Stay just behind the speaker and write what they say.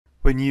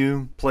When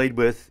you played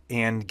with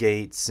AND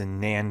gates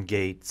and NAND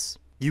gates,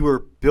 you were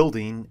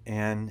building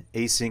an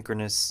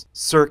asynchronous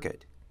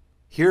circuit.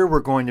 Here we're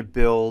going to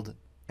build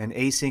an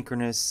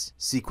asynchronous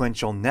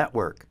sequential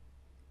network.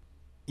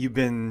 You've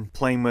been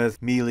playing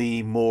with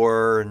Mealy,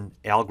 Moore, and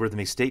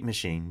algorithmic state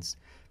machines,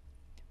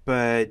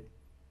 but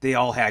they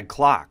all had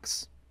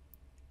clocks.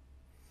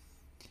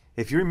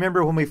 If you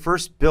remember when we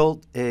first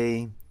built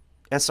a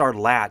SR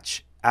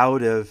latch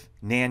out of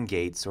NAND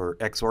gates or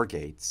XOR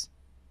gates,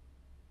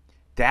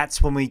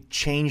 that's when we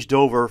changed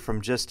over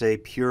from just a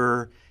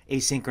pure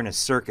asynchronous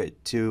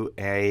circuit to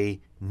a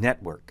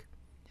network.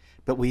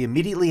 But we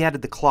immediately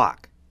added the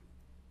clock.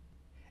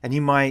 And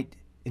you might,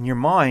 in your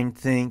mind,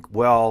 think,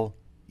 well,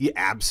 you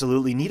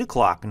absolutely need a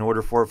clock in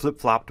order for a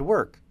flip-flop to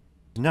work.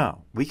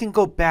 No, we can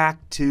go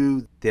back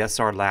to the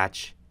SR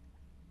latch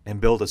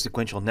and build a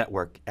sequential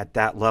network at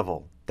that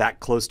level, that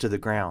close to the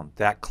ground,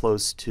 that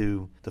close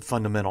to the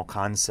fundamental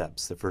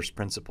concepts, the first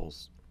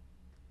principles.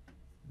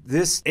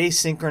 This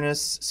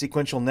asynchronous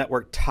sequential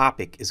network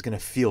topic is going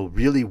to feel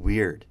really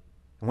weird.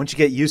 And once you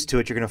get used to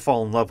it, you're going to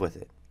fall in love with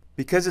it.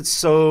 Because it's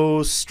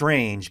so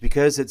strange,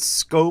 because its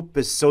scope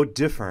is so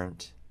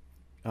different,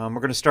 we're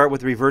going to start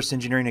with a reverse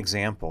engineering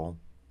example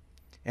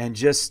and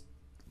just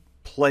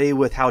play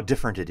with how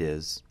different it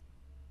is.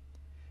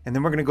 And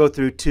then we're going to go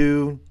through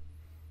two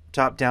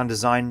top-down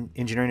design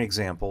engineering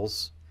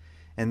examples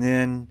and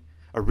then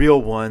a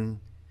real one.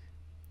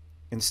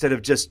 Instead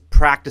of just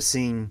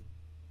practicing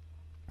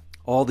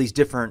all these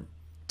different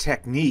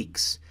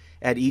techniques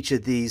at each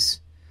of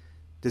these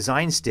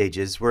design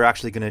stages, we're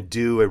actually going to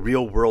do a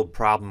real-world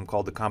problem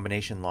called the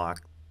combination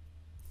lock.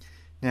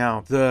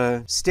 Now,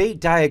 the state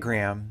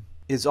diagram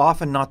is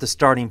often not the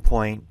starting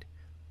point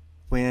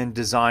when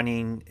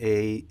designing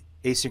a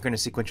asynchronous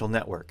sequential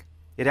network.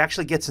 It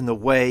actually gets in the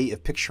way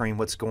of picturing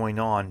what's going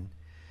on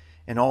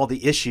and all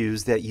the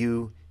issues that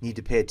you need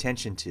to pay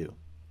attention to.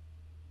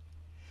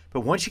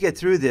 But once you get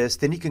through this,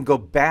 then you can go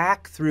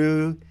back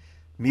through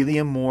Mealy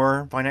and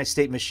Moore finite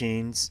state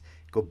machines,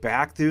 go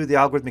back through the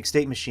algorithmic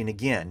state machine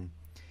again,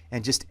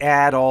 and just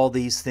add all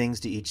these things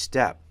to each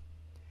step.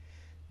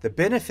 The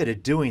benefit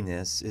of doing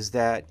this is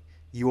that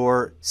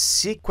your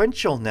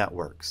sequential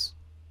networks,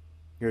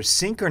 your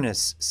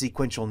synchronous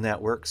sequential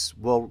networks,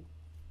 will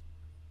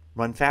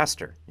run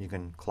faster. You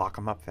can clock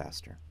them up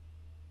faster.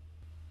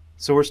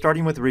 So we're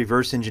starting with a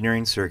reverse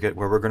engineering circuit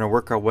where we're going to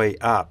work our way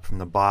up from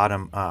the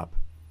bottom up.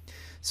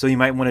 So you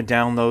might want to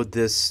download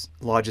this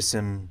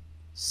Logisim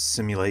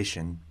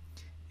simulation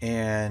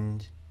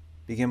and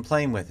begin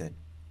playing with it.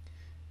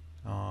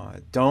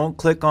 Don't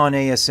click on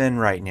ASN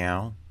right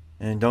now,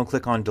 and don't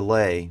click on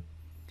delay.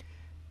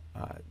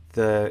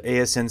 The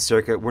ASN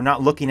circuit, we're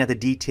not looking at the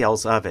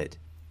details of it.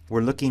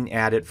 We're looking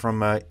at it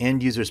from an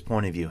end user's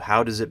point of view.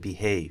 How does it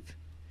behave?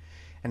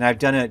 And I've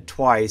done it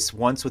twice,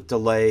 once with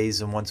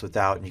delays and once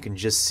without, and you can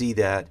just see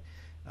that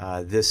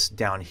this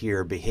down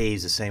here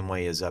behaves the same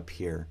way as up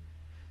here.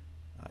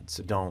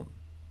 So don't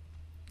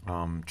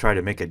try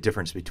to make a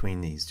difference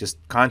between these.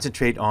 Just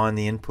concentrate on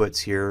the inputs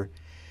here,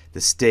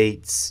 the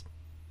states.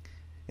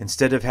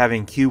 Instead of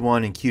having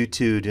Q1 and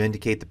Q2 to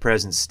indicate the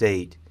present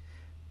state,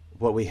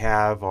 what we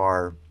have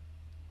are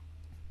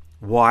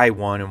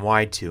Y1 and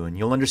Y2. And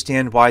you'll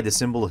understand why the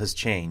symbol has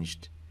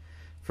changed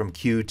from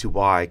Q to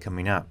Y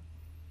coming up.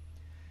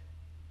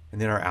 And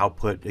then our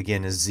output,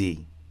 again, is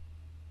Z.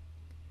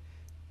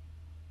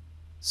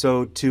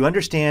 So to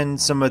understand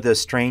some of the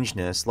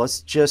strangeness,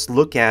 let's just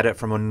look at it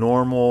from a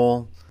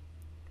normal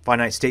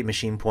finite state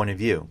machine point of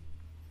view.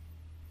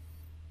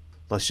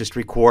 Let's just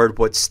record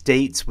what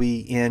states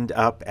we end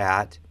up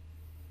at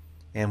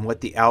and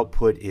what the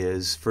output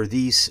is for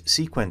these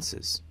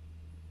sequences.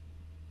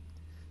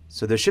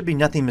 So there should be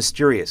nothing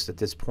mysterious at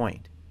this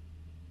point.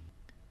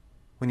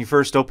 When you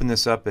first open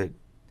this up, it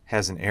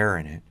has an error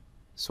in it.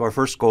 So our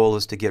first goal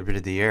is to get rid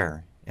of the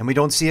error. And we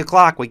don't see a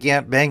clock. We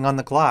can't bang on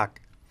the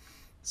clock.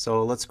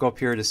 So let's go up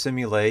here to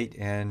simulate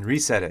and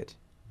reset it.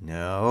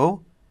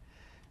 No.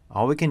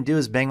 All we can do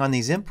is bang on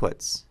these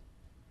inputs.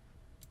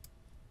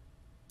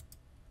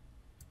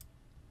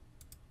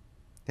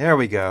 There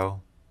we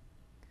go.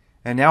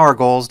 And now our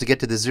goal is to get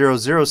to the 0,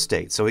 0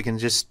 state, so we can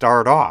just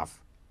start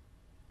off.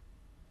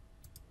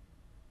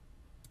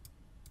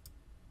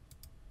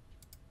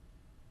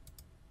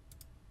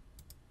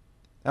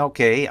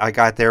 Okay, I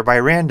got there by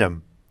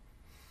random.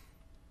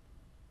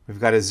 We've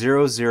got a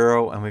 0,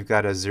 0, and we've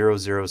got a 0,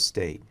 0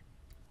 state.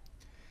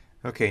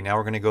 Okay, now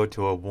we're going to go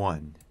to a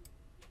 1.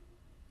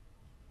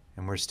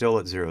 And we're still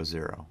at 0,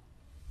 0.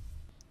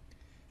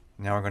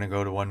 Now we're going to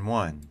go to 1,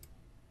 1.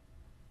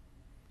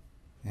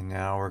 And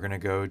now we're going to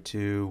go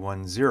to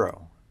 1,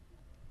 0.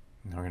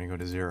 Now we're going to go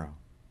to 0.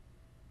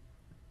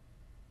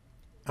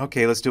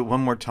 Okay, let's do it one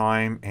more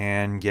time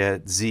and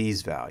get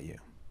Z's value.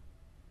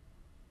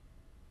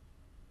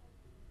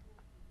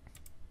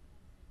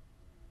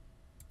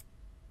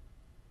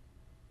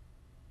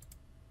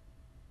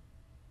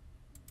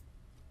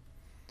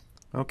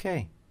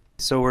 Okay,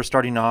 so we're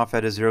starting off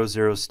at a 0,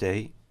 0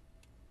 state.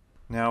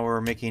 Now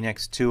we're making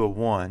x2 a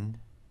 1.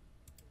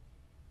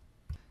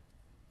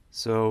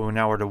 So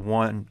now we're to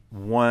 1,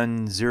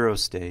 1, 0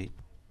 state.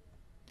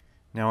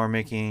 Now we're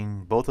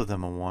making both of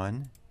them a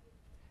 1.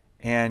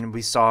 And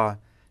we saw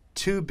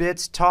 2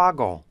 bits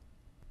toggle.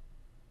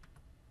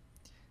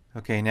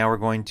 Okay, now we're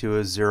going to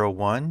a 0,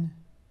 1.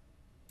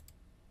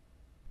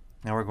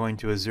 Now we're going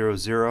to a 0,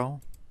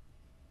 0.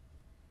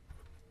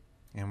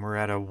 And we're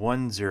at a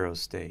 1, 0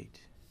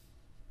 state.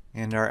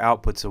 And our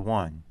output's a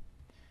 1.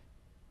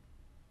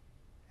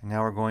 And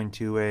now we're going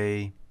to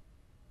a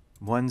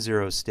 1,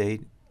 0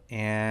 state,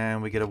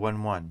 and we get a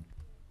 1, 1.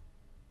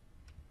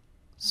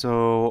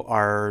 So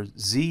our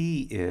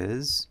Z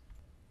is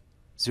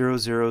 0,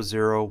 0,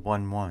 0,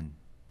 1, 1.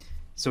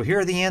 So here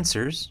are the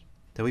answers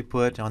that we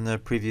put on the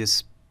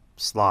previous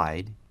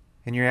slide.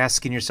 And you're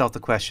asking yourself the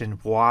question,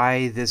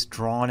 why this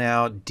drawn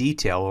out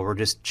detail where we're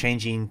just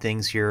changing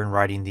things here and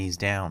writing these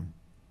down?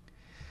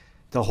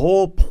 The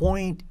whole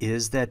point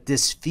is that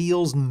this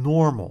feels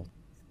normal,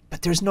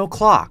 but there's no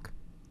clock.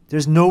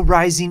 There's no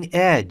rising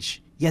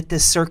edge, yet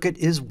this circuit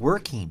is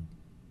working.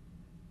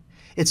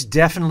 It's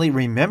definitely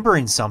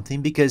remembering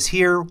something because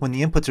here, when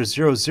the inputs are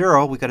 0,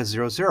 0, we got a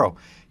 0, 0.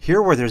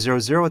 Here, where there's 0,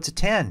 0, it's a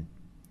 10.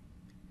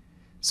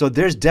 So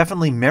there's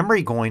definitely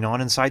memory going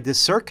on inside this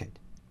circuit.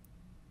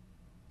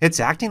 It's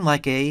acting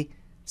like a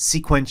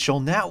sequential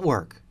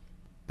network,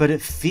 but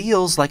it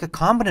feels like a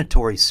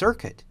combinatory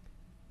circuit.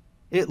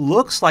 It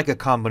looks like a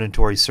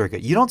combinatory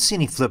circuit. You don't see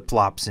any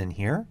flip-flops in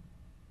here.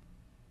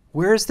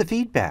 Where's the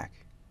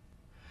feedback?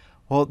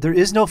 Well, there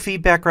is no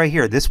feedback right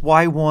here. This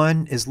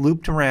Y1 is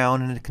looped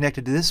around and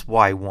connected to this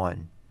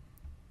Y1.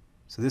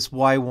 So this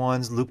Y1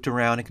 is looped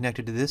around and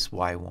connected to this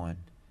Y1.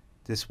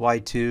 This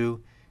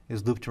Y2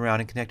 is looped around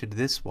and connected to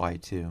this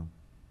Y2.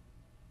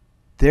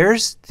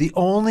 There's the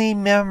only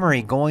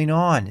memory going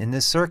on in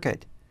this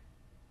circuit.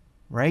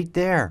 Right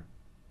there.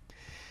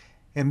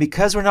 And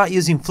because we're not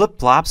using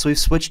flip-flops, we've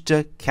switched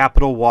to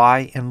capital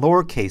Y and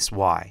lowercase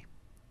y.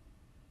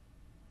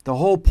 The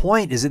whole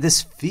point is that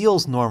this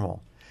feels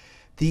normal.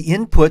 The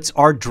inputs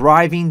are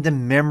driving the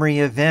memory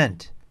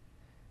event.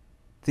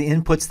 The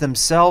inputs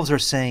themselves are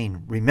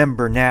saying,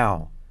 remember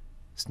now.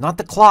 It's not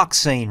the clock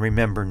saying,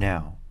 remember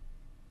now.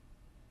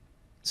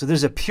 So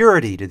there's a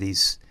purity to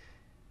these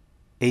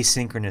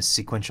asynchronous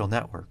sequential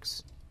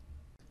networks.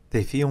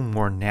 They feel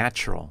more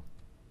natural.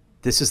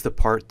 This is the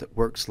part that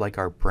works like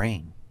our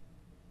brain.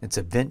 It's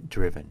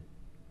event-driven.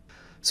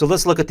 So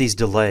let's look at these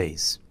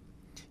delays.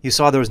 You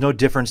saw there was no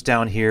difference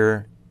down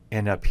here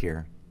and up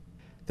here.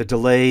 The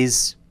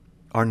delays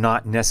are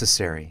not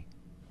necessary.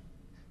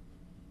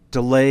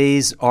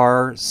 Delays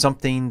are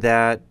something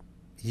that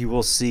you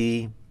will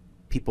see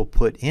people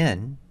put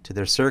in to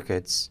their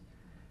circuits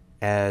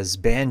as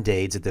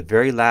band-aids at the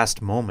very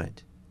last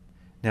moment.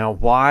 Now,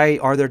 why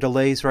are there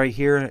delays right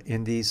here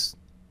in these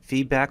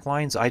feedback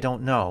lines? I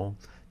don't know.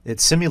 It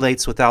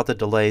simulates without the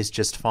delays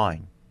just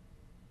fine.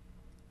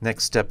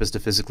 Next step is to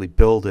physically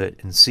build it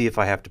and see if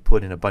I have to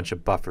put in a bunch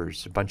of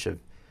buffers, a bunch of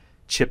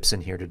chips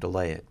in here to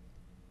delay it.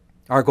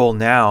 Our goal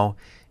now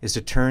is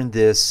to turn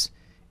this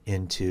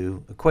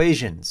into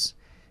equations.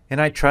 And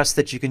I trust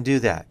that you can do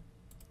that.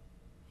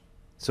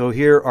 So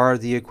here are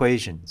the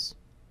equations.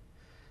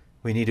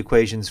 We need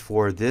equations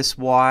for this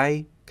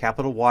y,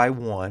 capital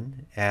Y1,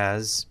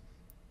 as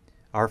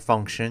our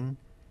function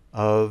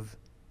of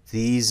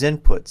these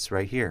inputs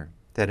right here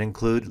that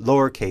include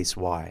lowercase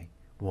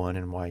y1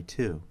 and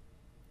y2.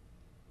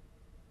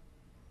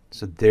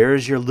 So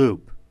there's your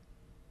loop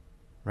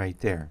right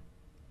there.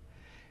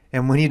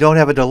 And when you don't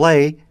have a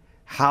delay,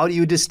 how do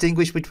you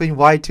distinguish between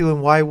y2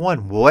 and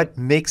y1? What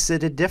makes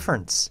it a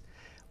difference?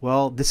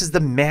 Well, this is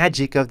the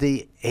magic of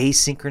the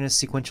asynchronous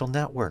sequential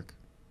network.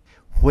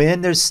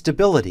 When there's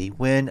stability,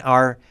 when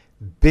our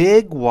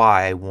big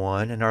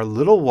Y1 and our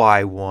little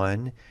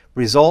Y1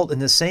 result in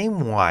the same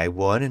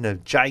Y1 in a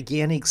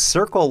gigantic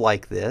circle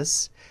like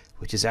this,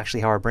 which is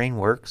actually how our brain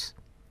works,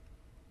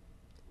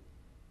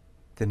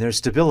 then there's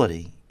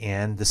stability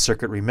and the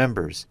circuit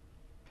remembers.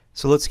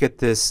 So let's get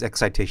this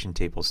excitation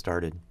table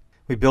started.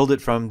 We build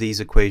it from these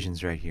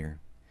equations right here.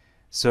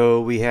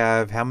 So we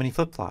have how many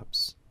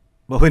flip-flops?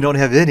 Well, we don't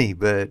have any,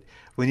 but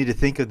we need to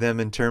think of them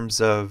in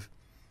terms of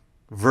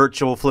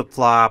virtual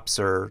flip-flops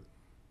or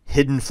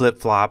hidden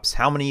flip-flops.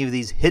 How many of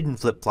these hidden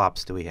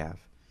flip-flops do we have?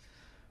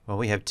 Well,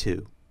 we have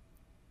 2.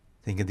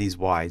 Think of these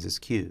y's as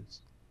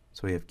q's.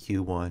 So we have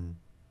q1,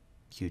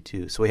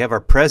 q2. So we have our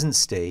present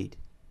state,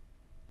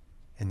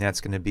 and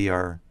that's going to be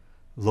our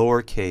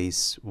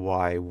lowercase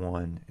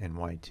y1 and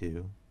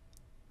y2.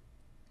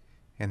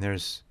 And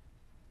there's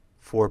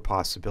 4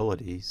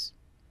 possibilities.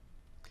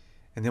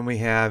 And then we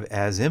have,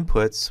 as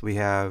inputs, we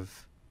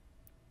have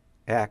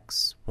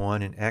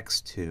x1 and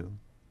x2.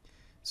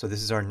 So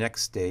this is our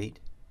next state,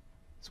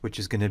 which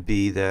is going to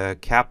be the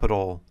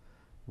capital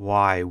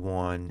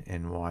y1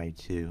 and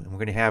y2. And we're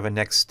going to have a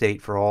next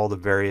state for all the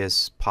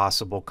various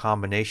possible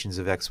combinations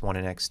of x1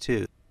 and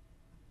x2.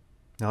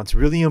 Now it's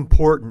really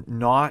important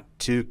not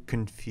to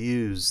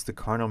confuse the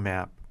Carnot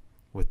map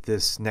with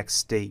this next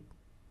state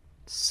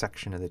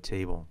section of the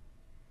table.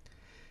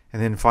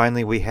 And then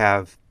finally we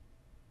have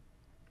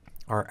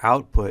our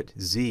output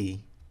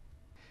z,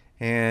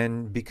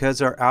 And because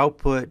our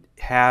output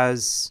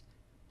has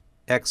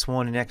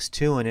x1 and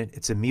x2 in it,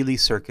 it's a Mealy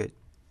circuit.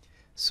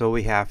 So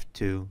we have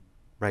to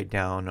write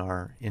down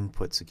our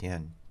inputs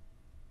again.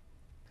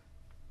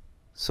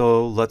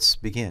 So let's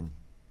begin.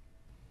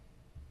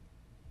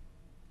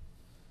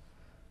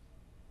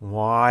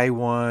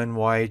 y1,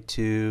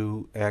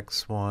 y2,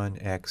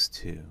 x1,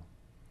 x2.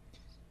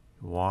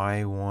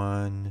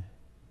 y1,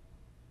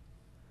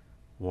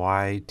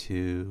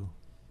 y2,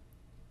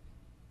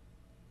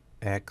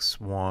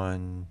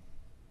 x1,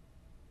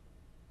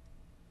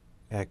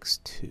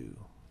 x2.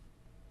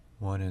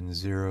 1 and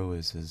 0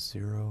 is a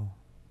 0.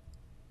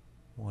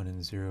 1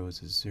 and 0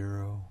 is a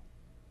 0.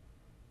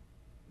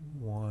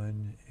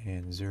 1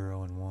 and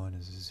 0 and 1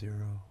 is a 0.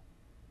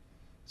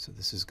 So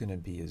this is going to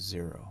be a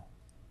 0.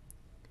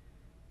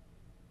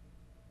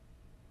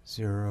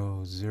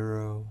 0,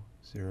 0,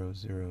 0, 0,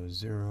 0,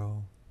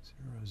 0,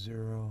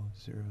 0,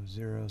 0,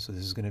 0. So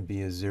this is going to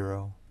be a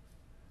 0.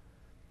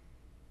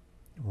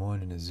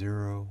 1 and a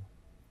 0.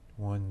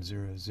 1,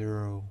 0,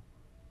 0.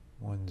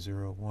 1,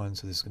 0, 1.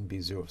 So this is going to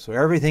be 0. So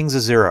everything's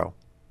a 0.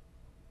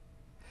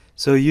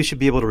 So you should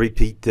be able to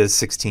repeat this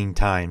 16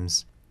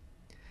 times.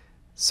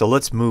 So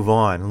let's move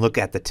on and look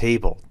at the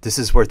table. This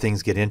is where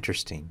things get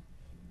interesting.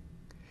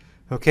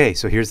 Okay,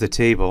 so here's the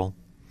table.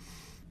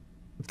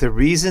 The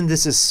reason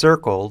this is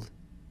circled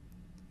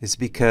is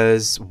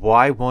because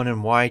y1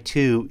 and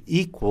y2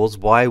 equals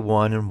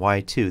y1 and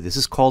y2. This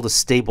is called a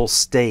stable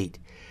state.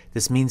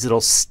 This means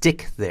it'll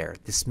stick there.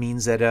 This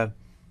means that a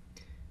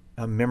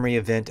memory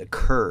event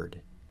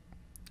occurred.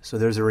 So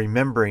there's a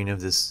remembering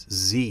of this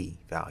z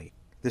value.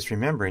 This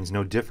remembering is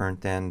no different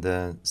than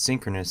the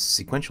synchronous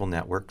sequential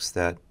networks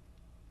that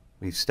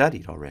we've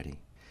studied already.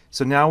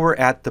 So now we're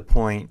at the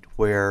point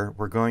where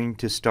we're going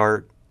to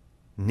start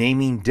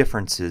naming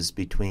differences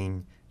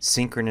between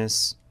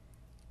synchronous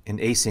and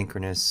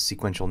asynchronous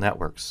sequential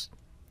networks.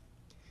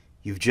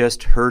 You've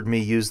just heard me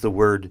use the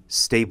word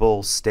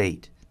stable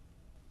state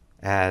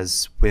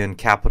as when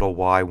capital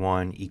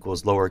Y1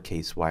 equals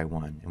lowercase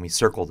y1, and we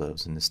circle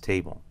those in this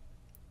table.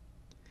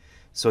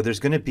 So there's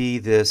going to be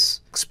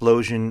this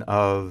explosion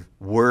of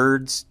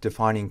words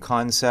defining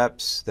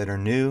concepts that are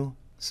new,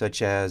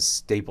 such as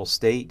stable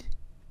state.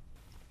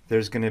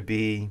 There's going to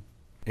be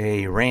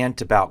a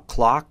rant about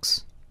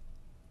clocks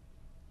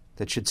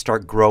that should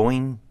start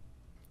growing,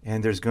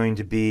 and there's going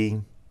to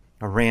be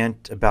a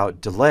rant about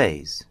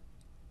delays.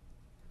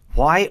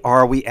 Why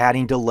are we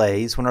adding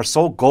delays when our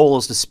sole goal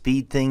is to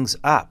speed things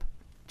up?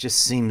 Just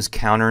seems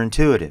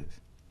counterintuitive.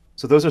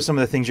 So those are some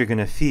of the things you're going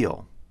to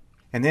feel.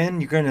 And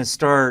then you're going to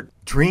start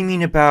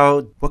dreaming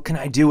about, what can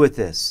I do with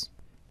this?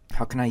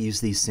 How can I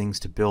use these things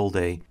to build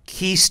a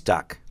key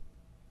stuck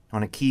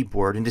on a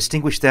keyboard and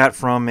distinguish that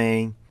from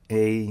a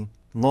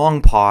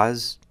long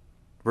pause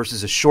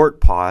versus a short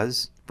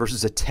pause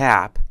versus a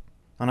tap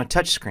on a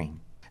touch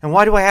screen? And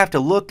why do I have to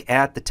look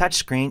at the touch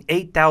screen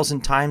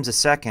 8,000 times a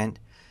second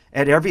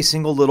at every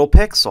single little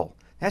pixel?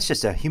 That's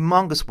just a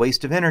humongous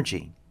waste of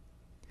energy.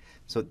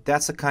 So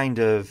that's the kind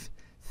of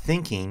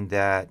thinking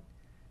that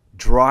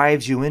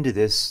drives you into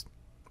this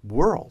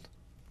world.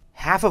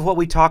 Half of what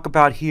we talk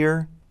about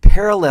here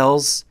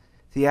parallels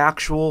the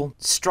actual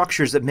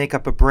structures that make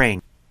up a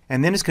brain.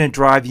 And then it's going to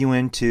drive you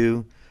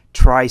into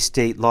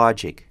tri-state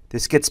logic.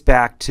 This gets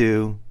back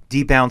to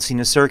debouncing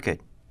a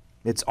circuit.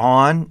 It's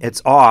on,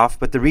 it's off,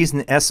 but the reason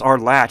the SR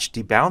latch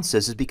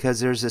debounces is because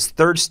there's this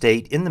third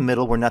state in the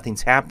middle where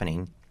nothing's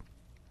happening.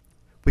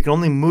 We can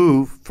only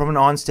move from an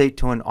on state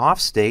to an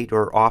off state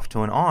or off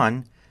to an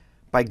on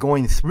by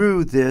going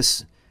through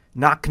this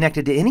not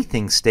connected to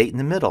anything state in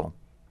the middle.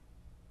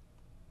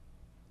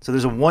 So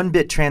there's a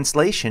 1-bit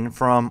translation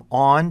from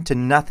on to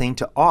nothing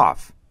to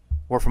off,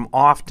 or from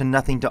off to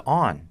nothing to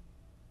on.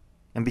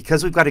 And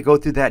because we've got to go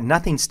through that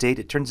nothing state,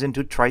 it turns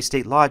into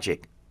tri-state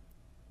logic.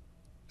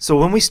 So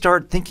when we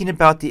start thinking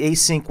about the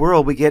async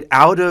world, we get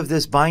out of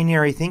this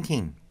binary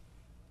thinking.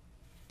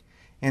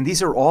 And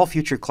these are all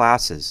future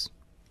classes.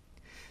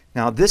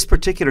 Now this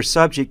particular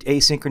subject,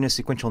 asynchronous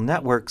sequential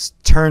networks,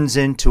 turns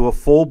into a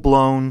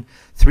full-blown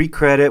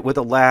 3-credit with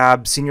a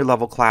lab senior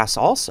level class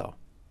also.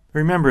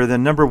 Remember, the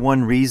number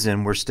one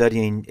reason we're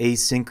studying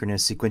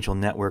asynchronous sequential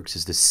networks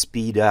is to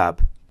speed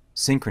up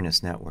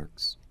synchronous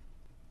networks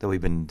that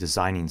we've been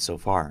designing so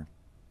far.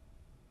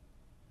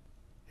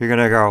 You're going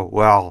to go,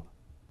 well,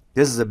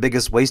 this is the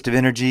biggest waste of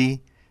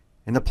energy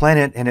in the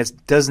planet, and it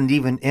doesn't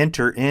even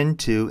enter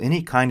into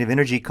any kind of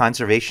energy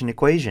conservation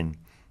equation.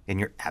 And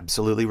you're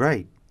absolutely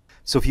right.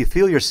 So if you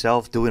feel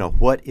yourself doing a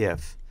what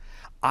if,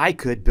 I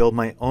could build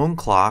my own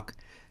clock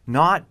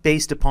not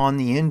based upon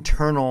the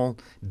internal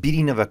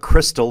beating of a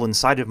crystal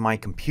inside of my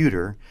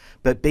computer,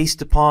 but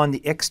based upon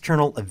the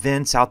external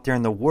events out there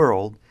in the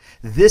world.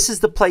 This is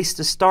the place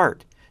to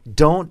start.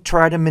 Don't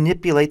try to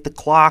manipulate the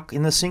clock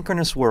in the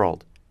synchronous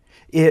world.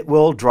 It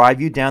will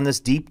drive you down this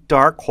deep,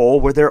 dark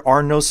hole where there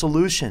are no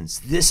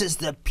solutions. This is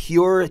the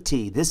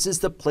purity. This is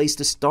the place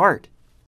to start.